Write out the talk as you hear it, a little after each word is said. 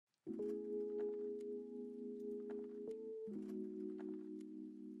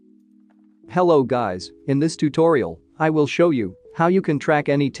Hello guys, in this tutorial, I will show you how you can track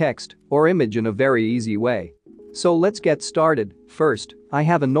any text or image in a very easy way. So let's get started. First, I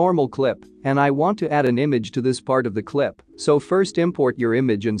have a normal clip and I want to add an image to this part of the clip. So first import your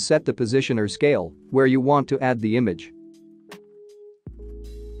image and set the position or scale where you want to add the image.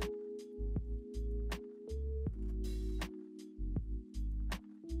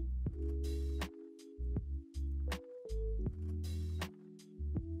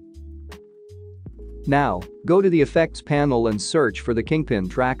 Now, go to the effects panel and search for the Kingpin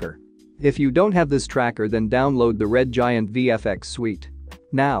tracker. If you don't have this tracker, then download the Red Giant VFX suite.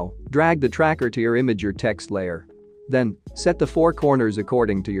 Now, drag the tracker to your image or text layer. Then, set the four corners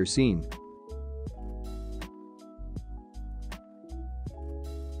according to your scene.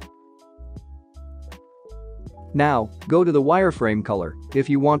 Now, go to the wireframe color. If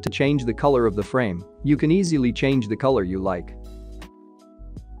you want to change the color of the frame, you can easily change the color you like.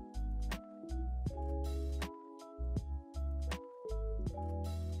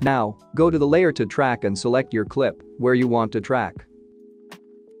 Now, go to the layer to track and select your clip where you want to track.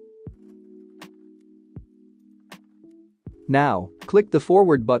 Now, click the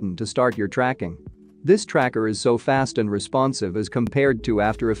forward button to start your tracking. This tracker is so fast and responsive as compared to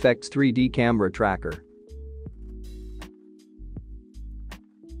After Effects 3D camera tracker.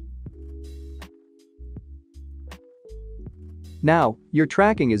 Now, your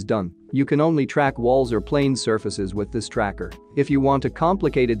tracking is done. You can only track walls or plane surfaces with this tracker. If you want a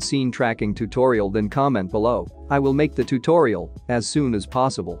complicated scene tracking tutorial, then comment below. I will make the tutorial as soon as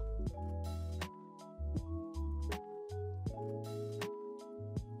possible.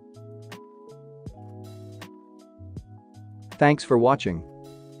 Thanks for watching.